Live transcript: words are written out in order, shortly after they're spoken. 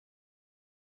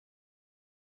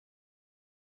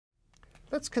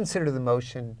Let's consider the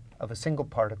motion of a single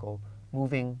particle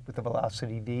moving with a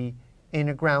velocity v in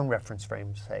a ground reference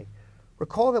frame, say.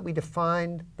 Recall that we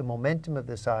defined the momentum of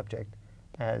this object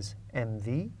as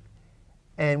mv,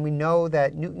 and we know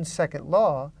that Newton's second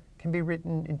law can be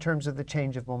written in terms of the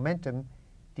change of momentum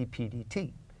dp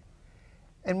dt.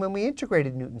 And when we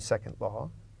integrated Newton's second law,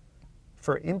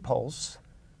 for impulse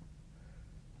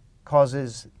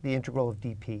causes the integral of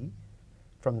dp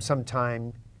from some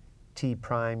time t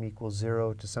prime equals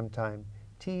 0 to some time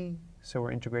t, so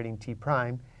we're integrating t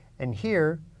prime. And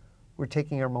here, we're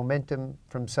taking our momentum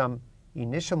from some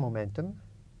initial momentum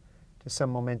to some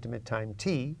momentum at time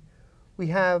t. We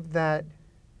have that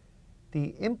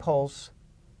the impulse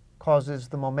causes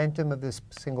the momentum of this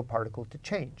single particle to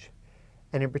change.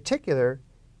 And in particular,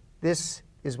 this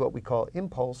is what we call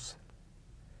impulse.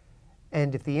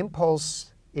 And if the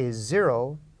impulse is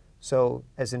 0, so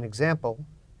as an example,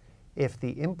 if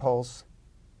the impulse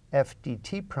f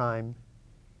dt prime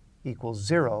equals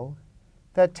 0,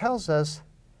 that tells us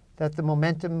that the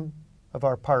momentum of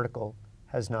our particle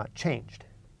has not changed.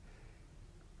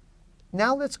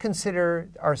 Now let's consider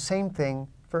our same thing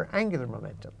for angular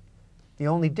momentum. The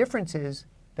only difference is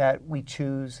that we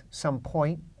choose some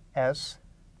point s,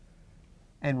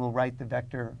 and we'll write the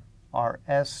vector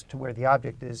rs to where the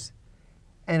object is.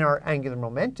 And our angular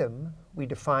momentum we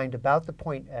defined about the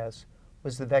point s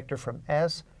was the vector from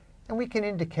s, and we can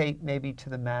indicate maybe to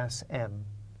the mass m.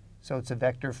 So it's a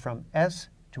vector from s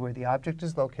to where the object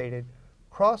is located,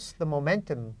 cross the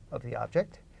momentum of the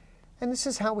object. And this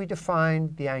is how we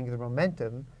define the angular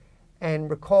momentum. And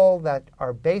recall that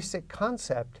our basic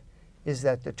concept is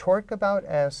that the torque about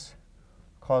s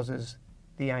causes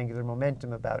the angular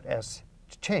momentum about s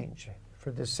to change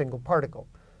for this single particle.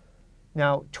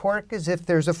 Now, torque is if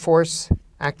there's a force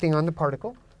acting on the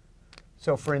particle.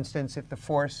 So for instance, if the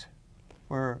force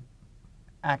were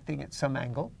acting at some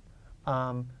angle,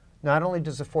 not only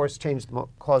does the force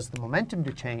cause the momentum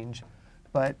to change,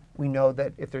 but we know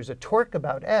that if there's a torque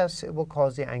about s, it will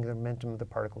cause the angular momentum of the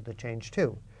particle to change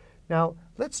too. Now,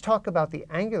 let's talk about the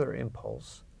angular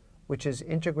impulse, which is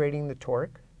integrating the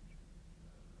torque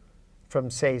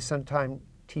from, say, sometime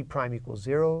t prime equals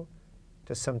 0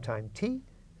 to sometime t.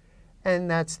 And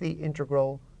that's the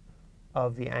integral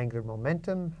of the angular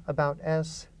momentum about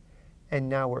s. And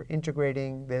now we're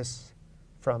integrating this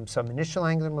from some initial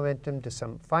angular momentum to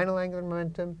some final angular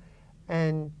momentum.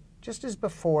 And just as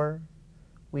before,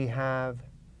 we have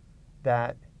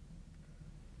that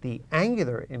the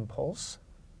angular impulse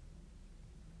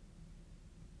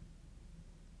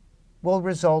will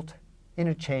result in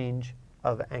a change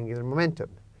of angular momentum.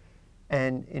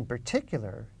 And in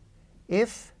particular,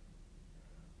 if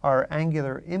our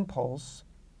angular impulse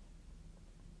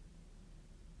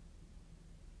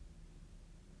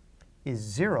is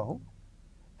 0,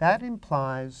 that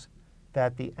implies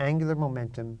that the angular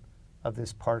momentum of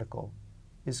this particle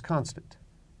is constant.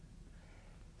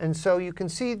 And so you can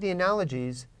see the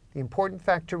analogies. The important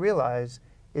fact to realize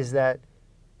is that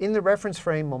in the reference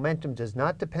frame, momentum does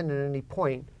not depend on any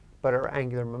point, but our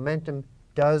angular momentum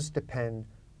does depend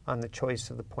on the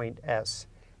choice of the point s.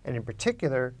 And in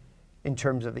particular, in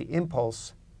terms of the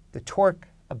impulse, the torque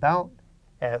about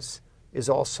s is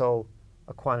also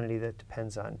a quantity that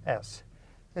depends on s.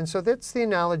 And so that's the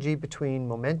analogy between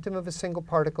momentum of a single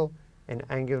particle and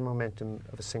angular momentum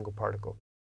of a single particle.